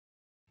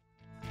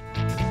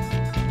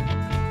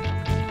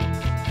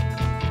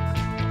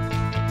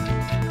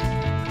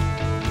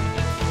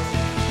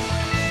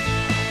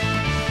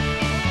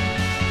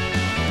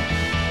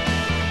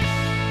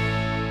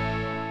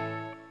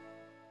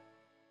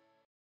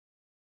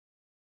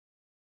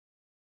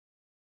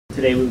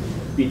Today we'll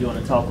be doing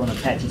a talk on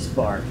Apache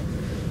Spark.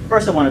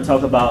 First I want to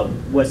talk about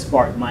what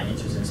sparked my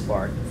interest in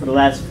Spark. For the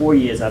last 4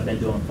 years I've been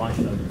doing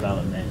functional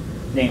development,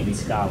 namely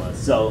Scala.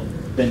 So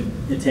been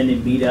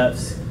attending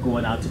meetups,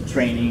 going out to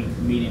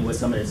training, meeting with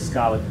some of the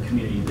Scala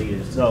community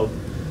leaders. So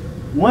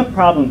one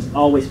problem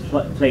always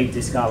plagued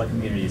the Scala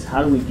community is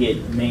how do we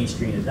get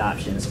mainstream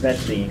adoption,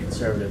 especially in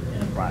conservative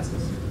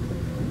enterprises.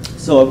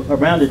 So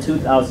around the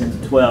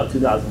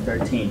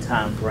 2012-2013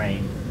 time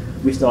frame,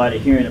 we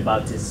started hearing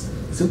about this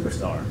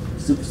superstar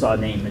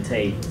named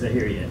Matei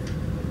Zaharia.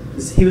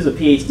 He was a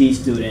PhD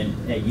student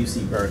at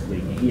UC Berkeley,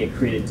 and he had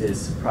created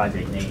this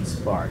project named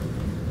Spark.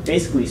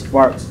 Basically,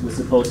 Spark was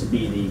supposed to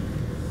be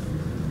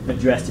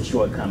address the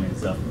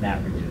shortcomings of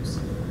MapReduce.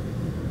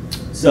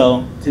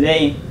 So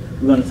today,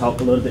 we're going to talk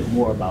a little bit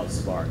more about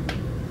Spark.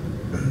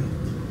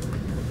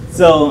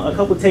 So a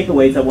couple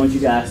takeaways I want you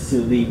guys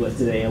to leave with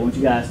today. I want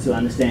you guys to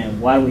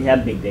understand why we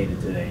have big data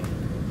today.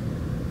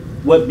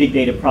 What big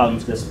data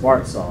problems does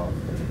Spark solve?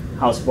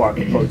 How Spark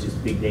approaches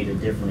big data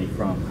differently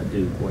from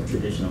Hadoop or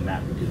traditional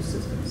MapReduce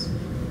systems.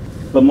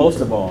 But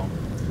most of all,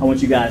 I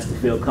want you guys to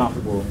feel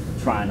comfortable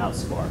trying out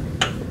Spark.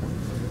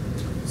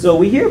 So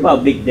we hear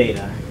about big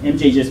data.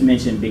 MJ just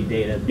mentioned big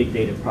data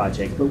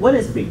projects, but what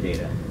is big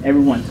data?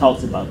 Everyone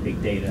talks about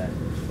big data,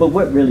 but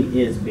what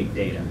really is big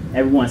data?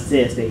 Everyone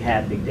says they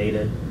have big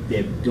data,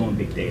 they're doing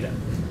big data.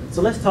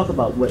 So let's talk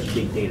about what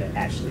big data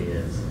actually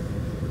is.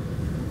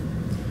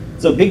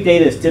 So big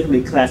data is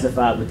typically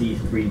classified with these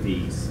 3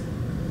 V's.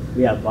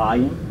 We have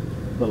volume,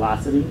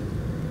 velocity,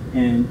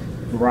 and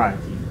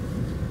variety.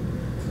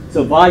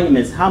 So volume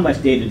is how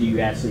much data do you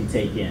actually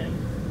take in.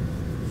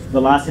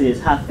 Velocity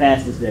is how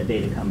fast is that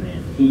data coming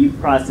in. Can you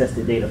process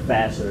the data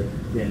faster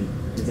than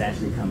it's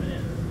actually coming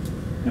in?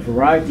 And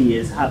variety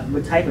is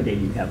what type of data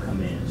you have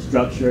coming in.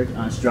 Structured,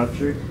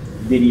 unstructured,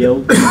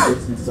 video,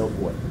 images, and so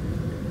forth.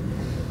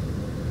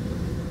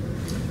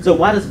 So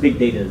why does big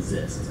data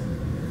exist?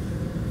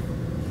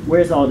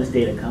 Where's all this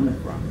data coming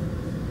from?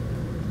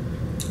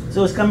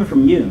 So it's coming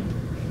from you.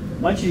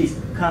 Much of these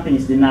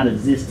companies did not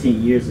exist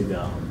 10 years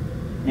ago,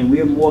 and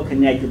we're more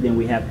connected than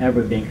we have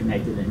ever been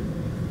connected in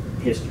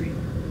history.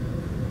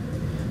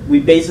 We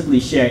basically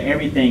share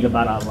everything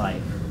about our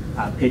life,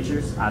 our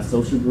pictures, our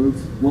social groups,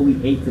 what we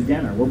ate for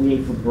dinner, what we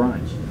ate for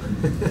brunch.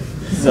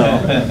 So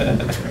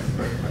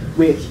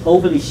we're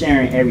overly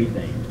sharing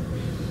everything.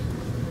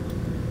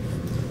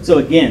 So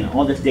again,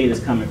 all this data is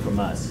coming from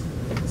us.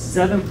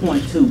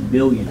 7.2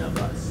 billion of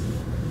us.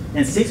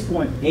 And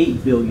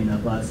 6.8 billion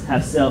of us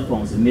have cell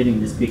phones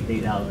emitting this big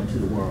data out into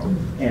the world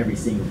every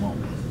single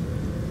moment.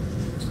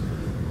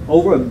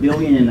 Over 1.5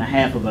 billion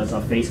of us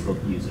are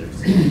Facebook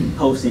users,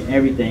 posting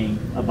everything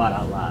about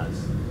our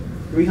lives.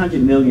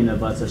 300 million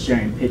of us are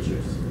sharing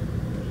pictures.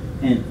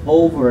 And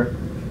over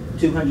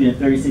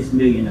 236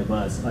 million of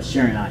us are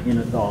sharing our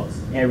inner thoughts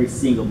every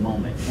single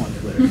moment on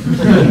Twitter.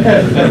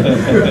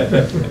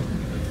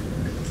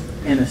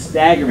 And a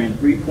staggering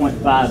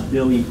 3.5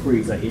 billion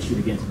queries are issued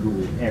against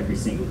Google every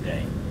single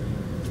day.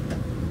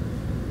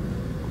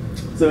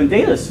 So when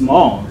data is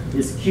small,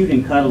 it's cute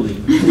and cuddly.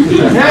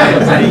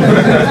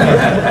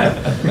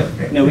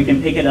 You know, we can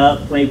pick it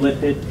up, play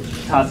with it,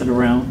 toss it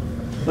around.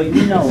 But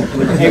you know,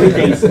 when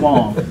everything's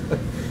small,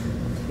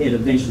 it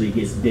eventually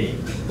gets big.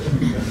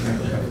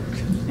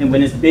 And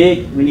when it's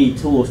big, we need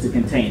tools to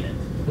contain it.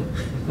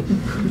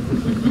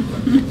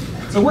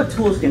 So what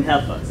tools can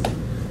help us?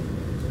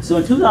 So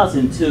in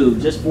 2002,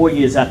 just 4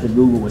 years after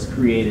Google was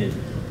created,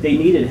 they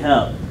needed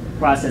help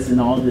processing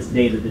all this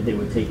data that they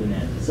were taking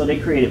in. So they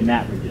created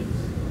MapReduce.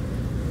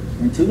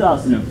 In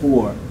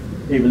 2004,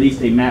 they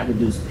released a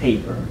MapReduce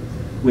paper,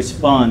 which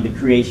spawned the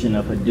creation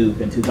of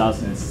Hadoop in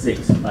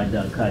 2006 by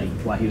Doug Cuddy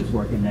while he was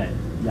working at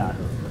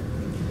Yahoo.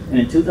 And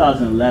in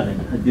 2011,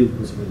 Hadoop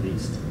was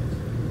released.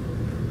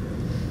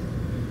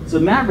 So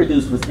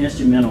MapReduce was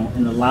instrumental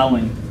in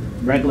allowing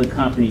regular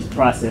companies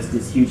process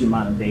this huge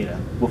amount of data.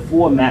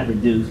 Before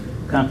MapReduce,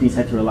 companies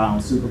had to rely on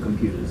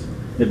supercomputers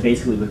that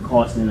basically would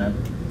cost them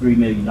 $3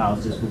 million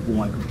just for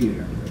one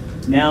computer.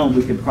 Now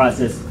we can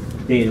process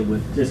data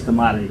with just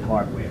commodity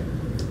hardware.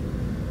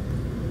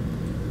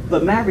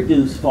 But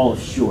MapReduce falls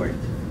short.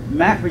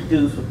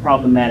 MapReduce was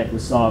problematic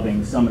with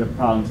solving some of the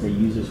problems that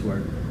users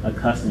were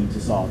accustomed to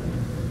solving.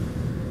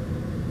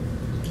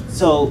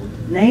 So,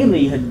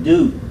 namely,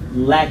 Hadoop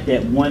lacked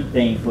that one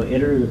thing for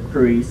iterative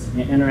queries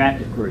and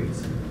interactive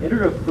queries.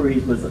 Iterative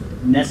queries was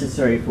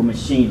necessary for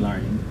machine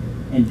learning,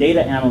 and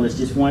data analysts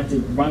just wanted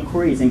to run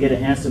queries and get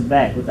an answer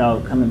back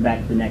without coming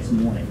back the next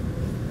morning.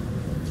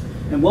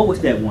 And what was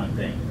that one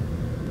thing?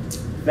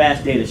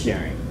 Fast data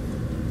sharing.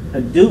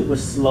 Hadoop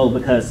was slow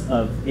because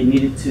it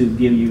needed to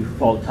give you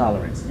fault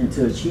tolerance, and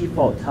to achieve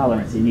fault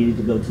tolerance, it needed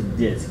to go to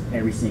disk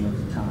every single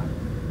time.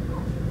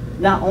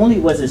 Not only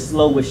was it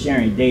slow with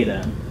sharing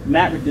data,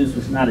 MapReduce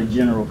was not a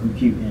general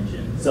compute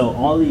engine. So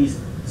all these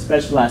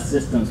specialized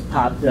systems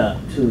popped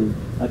up to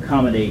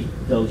accommodate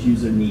those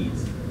user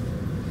needs.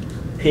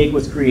 Pig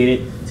was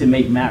created to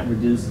make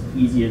MapReduce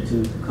easier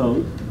to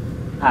code.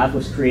 Hive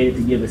was created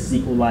to give a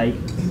SQL-like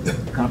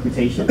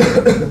computation.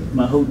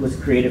 Mahout was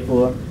created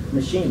for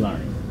machine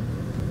learning.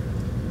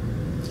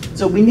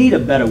 So we need a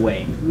better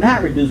way.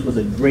 MapReduce was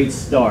a great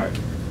start,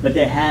 but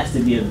there has to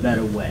be a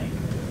better way.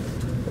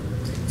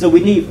 So we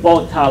need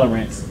fault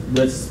tolerance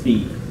with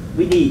speed.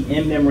 We need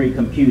in-memory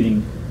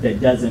computing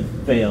that doesn't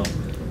fail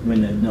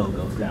when the node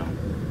goes down.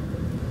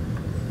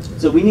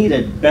 So we need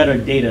a better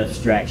data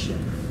abstraction.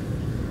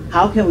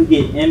 How can we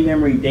get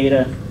in-memory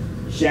data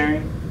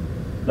sharing,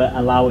 but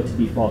allow it to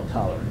be fault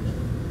tolerant?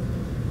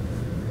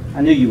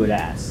 I knew you would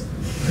ask.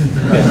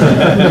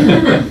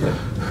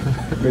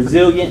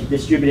 Resilient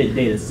distributed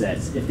data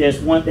sets. If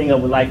there's one thing I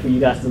would like for you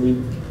guys to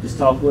leave this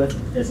talk with,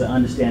 it's an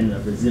understanding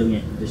of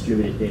resilient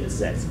distributed data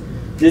sets.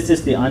 This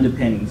is the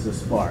underpinnings of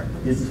Spark.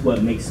 This is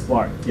what makes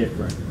Spark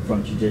different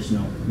from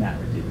traditional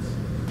MapReduce.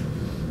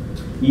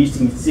 You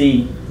can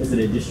see this is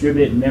a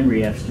distributed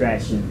memory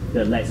abstraction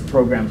that lets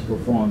programs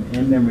perform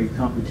in-memory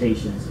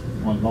computations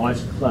on large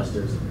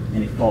clusters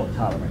in a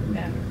fault-tolerant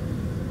manner.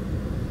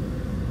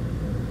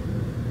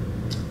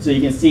 So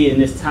you can see in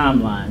this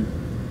timeline,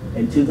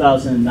 in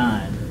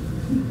 2009,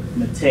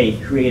 Matei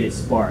created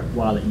Spark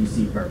while at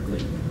UC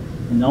Berkeley.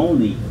 And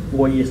only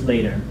 4 years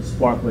later,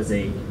 Spark was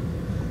a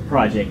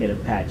project at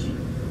Apache.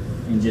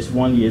 And just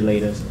 1 year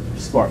later,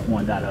 Spark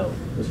 1.0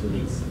 was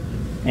released.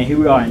 And here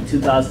we are in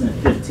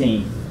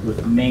 2015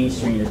 with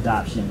mainstream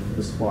adoption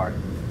of Spark.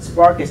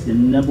 Spark is the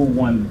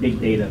 #1 big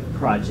data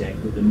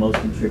project with the most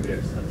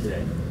contributors of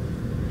today.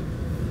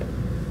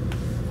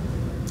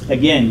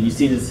 Again, you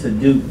see this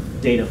Hadoop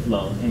data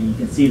flow, and you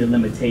can see the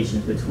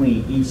limitations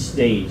between each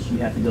stage. You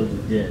have to go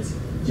through this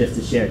just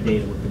to share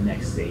data with the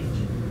next stage.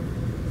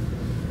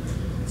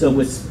 So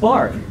with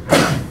Spark,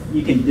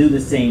 you can do the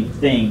same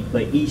thing,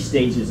 but each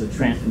stage is a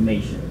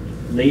transformation,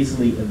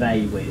 lazily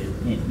evaluated,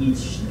 and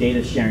each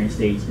data sharing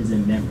stage is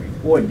in memory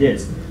or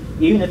disk.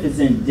 Even if it's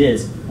in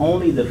disk,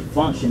 only the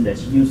function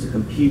that's used to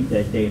compute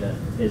that data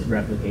is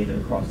replicated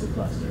across the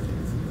cluster.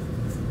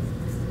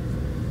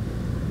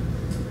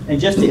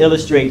 And just to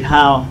illustrate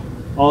how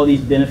all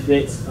these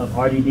benefits of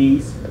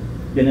RDDs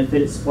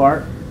benefited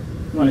Spark,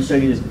 I want to show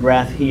you this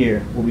graph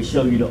here where we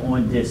show you the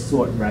on-disk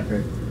sort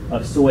record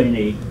of sorting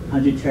a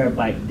 100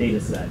 terabyte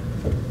data set.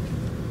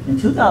 In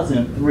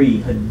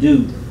 2003,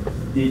 Hadoop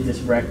did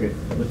this record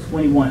with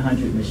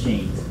 2,100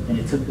 machines, and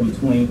it took them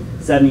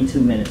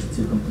 72 minutes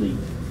to complete.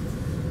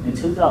 In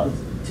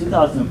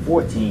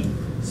 2014,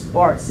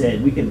 Spark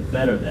said we could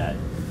better that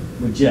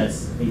with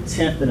just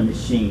 1/10 of the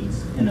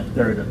machines in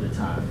 1/3 of the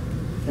time.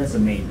 That's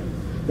amazing.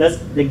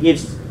 That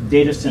gives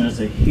data centers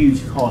a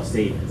huge cost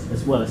savings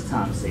as well as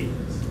time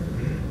savings.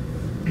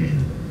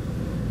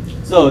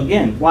 So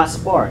again, why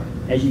Spark?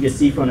 As you can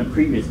see from the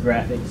previous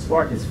graphic,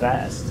 Spark is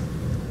fast.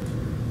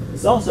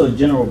 It's also a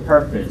general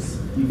purpose.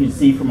 You can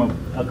see from a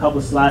couple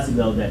of slides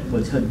ago that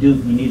with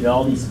Hadoop, you needed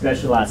all these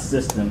specialized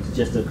systems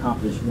just to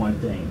accomplish one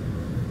thing.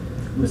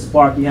 With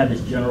Spark, you have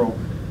this general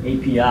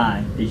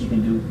API that you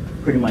can do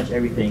pretty much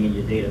everything in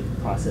your data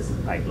processing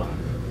pipeline.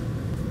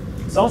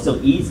 It's also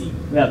easy.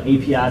 We have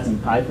APIs in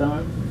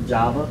Python,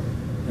 Java,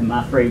 and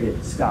my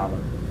favorite, Scala.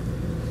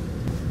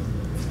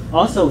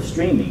 Also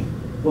streaming.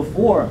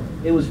 Before,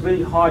 it was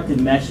really hard to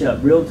mesh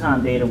up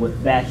real-time data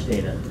with batch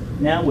data.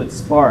 Now with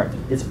Spark,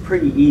 it's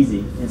pretty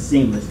easy and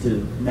seamless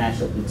to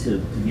mash up the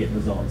two to get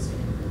results.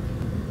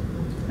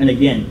 And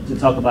again, to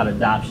talk about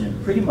adoption,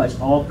 pretty much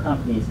all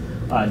companies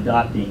are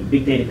adopting,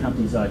 big data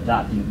companies are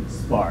adopting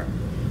Spark.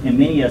 And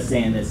many are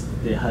saying it's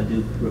the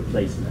Hadoop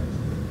replacement.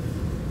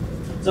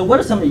 So what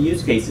are some of the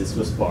use cases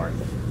for Spark?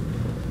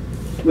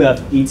 We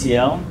have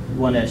ETL, you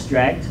want to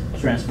extract,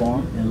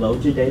 transform, and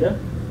load your data.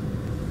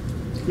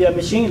 You have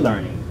machine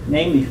learning,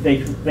 namely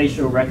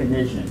facial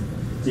recognition.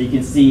 So you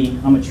can see,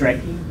 I'm a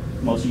Trekkie.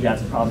 Most of you guys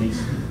are probably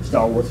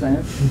Star Wars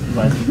fans,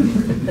 but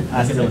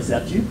I still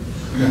accept you.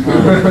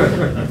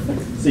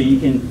 So you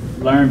can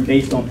learn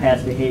based on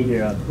past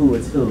behavior of who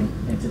is who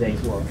in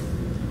today's world.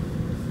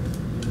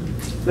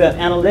 We have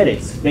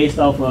analytics based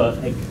off of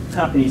a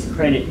company's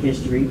credit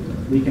history.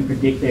 We can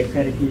predict their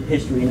credit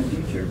history in the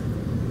future.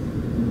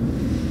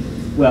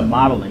 We have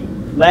modeling.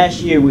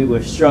 Last year we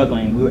were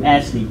struggling. We were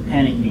actually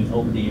panicking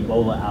over the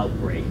Ebola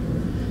outbreak.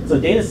 So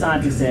data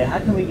scientists said, how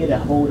can we get a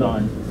hold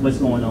on what's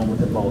going on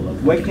with Ebola?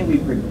 Where can we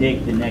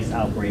predict the next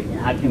outbreak, and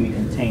how can we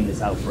contain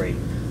this outbreak?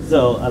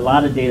 So a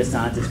lot of data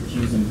scientists are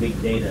using big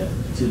data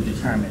to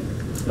determine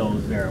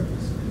those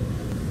variables.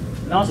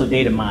 And also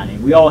data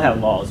mining. We all have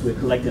logs. We're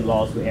collecting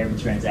logs for every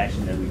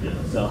transaction that we do.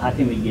 So how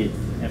can we get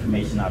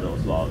information out of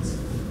those logs?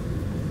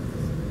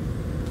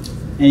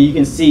 And you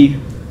can see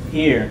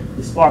here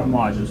the Spark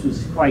modules, which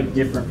is quite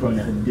different from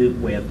the Hadoop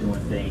way of doing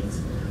things,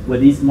 where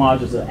these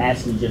modules are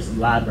actually just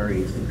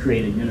libraries to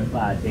create a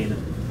unified data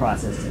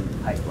processing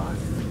pipeline.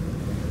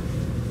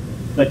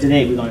 But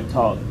today we're going to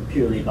talk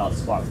purely about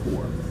Spark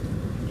Core.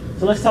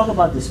 So let's talk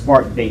about the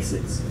Spark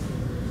basics.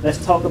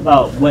 Let's talk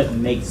about what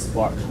makes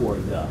Spark Core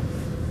go.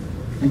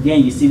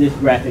 Again, you see this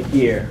graphic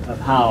here of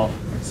how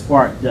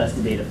Spark does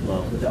the data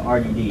flow with the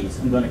RDDs.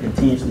 I'm going to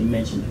continuously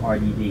mention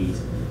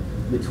RDDs.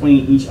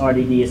 Between each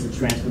RDD is a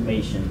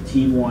transformation,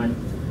 T1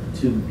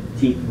 to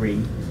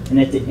T3, and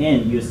at the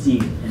end you'll see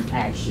an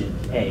action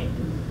A.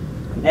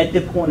 At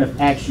the point of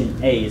action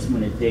A is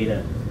when the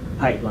data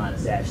pipeline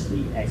is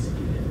actually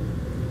executed.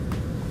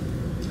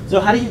 So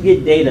how do you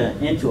get data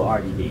into a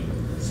RDD?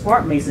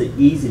 Spark makes it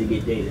easy to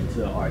get data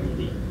into a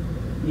RDD.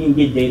 You can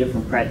get data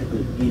from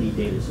practically any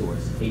data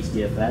source: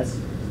 HDFS,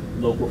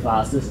 local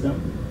file system,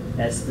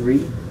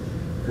 S3,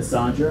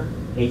 Cassandra,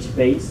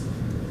 HBase,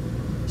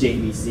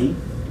 JVC.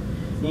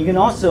 And you can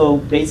also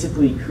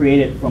basically create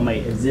it from an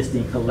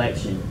existing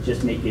collection,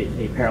 just make it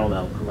a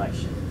parallel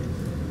collection.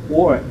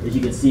 Or, as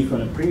you can see from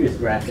the previous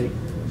graphic,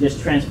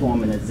 just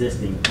transform an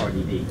existing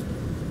RDD.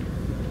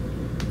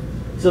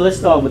 So let's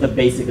start with a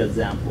basic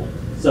example.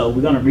 So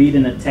we're going to read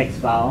in a text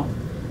file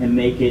and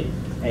make it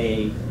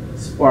a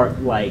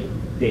Spark-like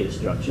data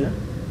structure.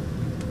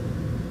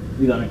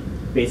 We're going to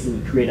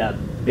basically create a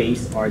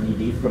base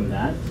RDD from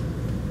that.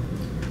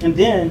 And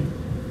then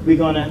we're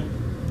going to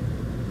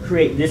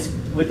create this.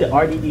 What the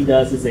RDD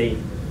does is a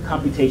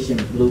computation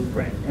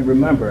blueprint. And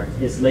remember,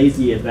 it's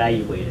lazy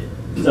evaluated.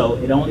 So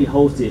it only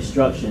holds the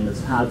instructions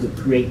of how to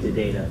create the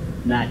data,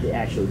 not the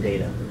actual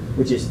data,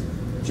 which is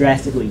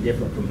drastically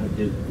different from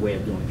Hadoop way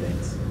of doing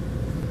things.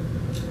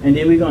 And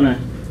then we're going to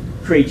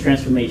create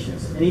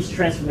transformations. And these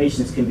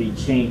transformations can be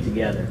chained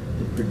together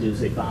to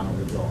produce a final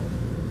result.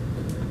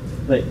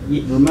 But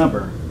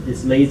remember,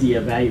 it's lazy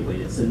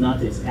evaluated, so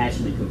nothing's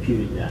actually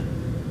computed yet.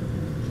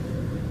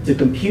 To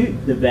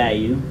compute the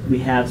value, we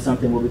have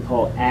something what we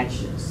call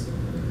actions,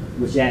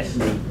 which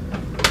actually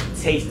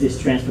takes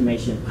this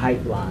transformation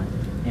pipeline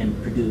and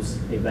produce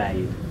a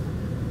value.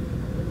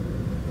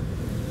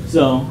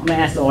 So I'm going to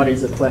ask the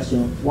audience a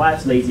question: why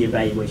is lazy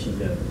evaluation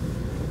good?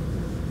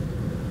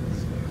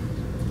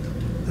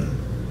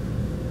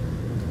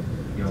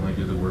 You only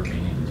do the work you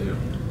need to do.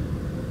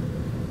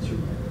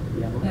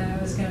 I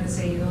was going to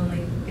say you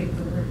only pick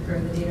the work or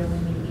the data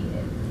when you need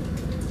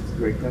it.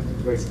 Great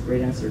question,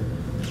 great answer.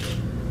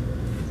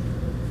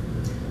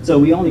 So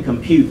we only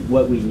compute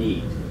what we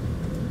need.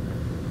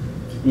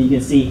 And you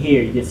can see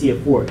here, you can see a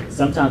fork.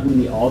 Sometimes we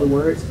need all the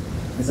words,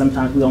 and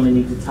sometimes we only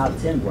need the top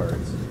 10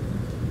 words.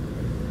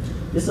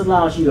 This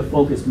allows you to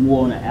focus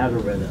more on the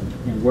algorithm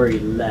and worry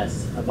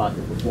less about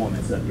the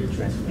performance of your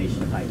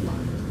transformation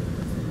pipeline.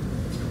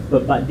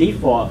 But by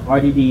default,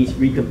 RDDs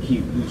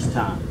recompute each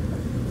time.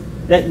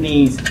 That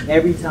means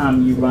every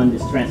time you run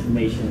this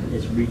transformation,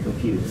 it's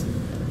recomputed.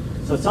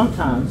 So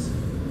sometimes,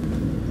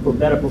 for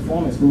better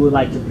performance, we would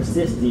like to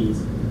persist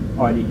these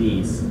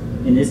RDDs.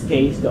 In this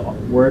case, the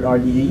word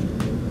RDD.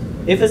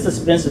 If it's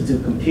expensive to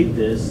compute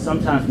this,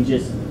 sometimes we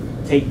just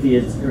take the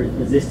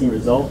existing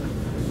result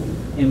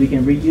and we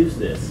can reuse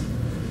this.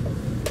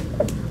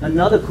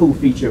 Another cool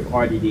feature of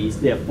RDDs,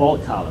 they're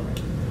fault tolerant,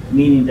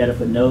 meaning that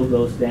if a node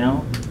goes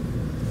down,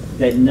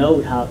 that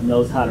node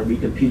knows how to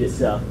recompute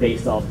itself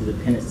based off the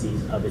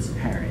dependencies of its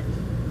parent.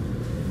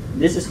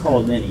 This is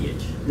called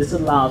lineage. This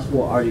allows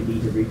for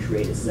RDD to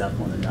recreate itself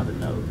on another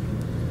node.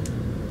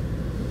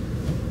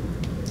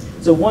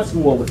 So once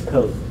more with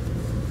code.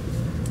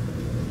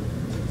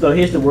 So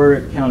here's the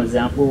word count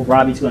example.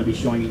 Robbie's going to be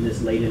showing you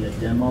this later in the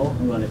demo.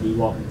 I'm going to be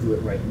walking through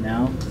it right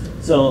now.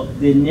 So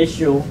the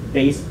initial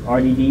base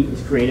RDD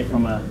is created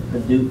from a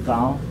Hadoop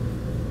file.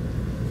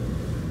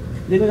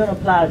 Then we're going to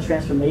apply a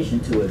transformation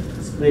to it,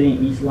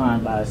 splitting each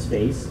line by a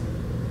space.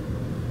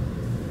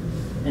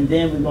 And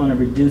then we're going to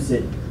reduce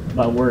it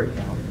by word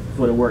count,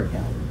 for the word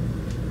count.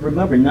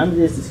 Remember, none of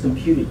this is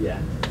computed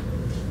yet.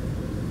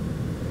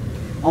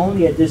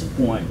 Only at this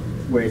point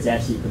where it's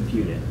actually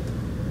computed.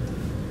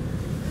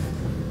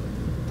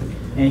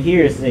 And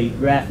here's a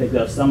graphic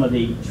of some of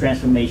the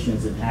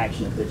transformations and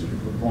actions that you can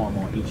perform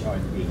on each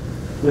RDD.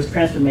 With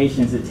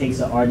transformations, it takes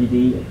an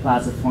RDD,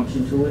 applies a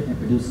function to it, and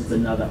produces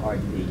another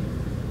RDD.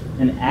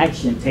 An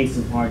action takes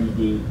an RDD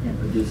and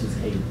produces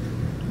a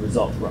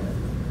result from it.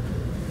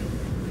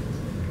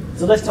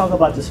 So let's talk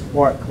about the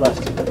Spark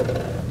cluster.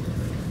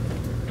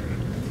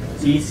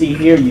 So you see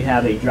here you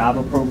have a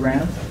driver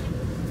program,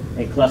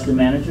 a cluster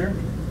manager,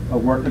 a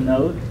worker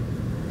node,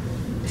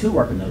 two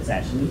worker nodes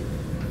actually,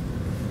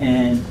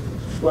 and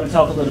we're going to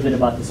talk a little bit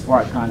about the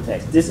Spark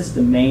context. This is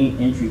the main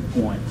entry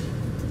point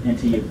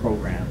into your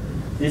program.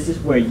 This is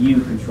where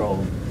you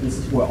control. This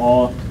is where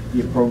all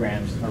your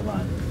programs are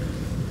run.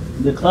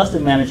 The cluster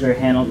manager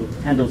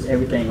handles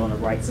everything on the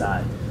right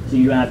side, so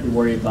you don't have to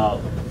worry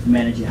about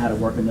managing how the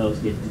worker nodes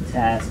get the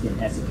task and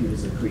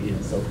executors are created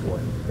and so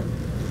forth.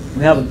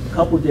 We have a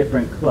couple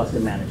different cluster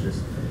managers.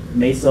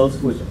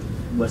 Mesos, which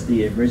was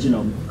the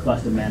original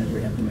cluster manager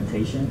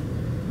implementation,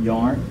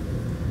 Yarn,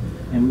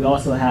 and we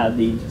also have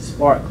the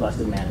Spark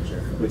cluster manager,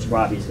 which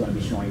Robbie is going to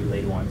be showing you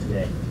later on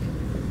today.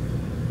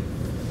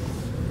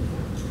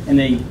 And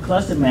the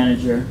cluster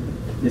manager,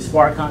 the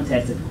Spark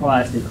context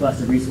acquires the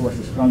cluster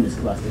resources from this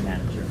cluster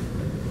manager.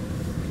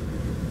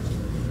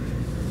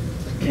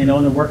 And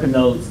on the worker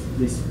nodes,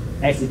 these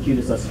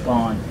executors are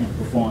spawned and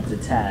perform the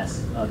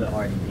tasks of the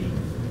RDD.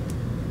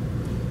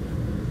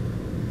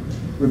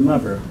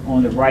 Remember,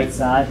 on the right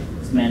side,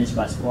 it's managed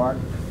by Spark,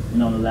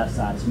 and on the left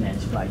side, it's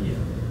managed by you.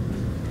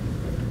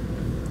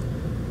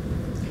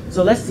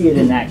 So let's see it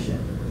in action.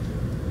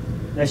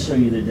 Let's show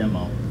you the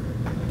demo.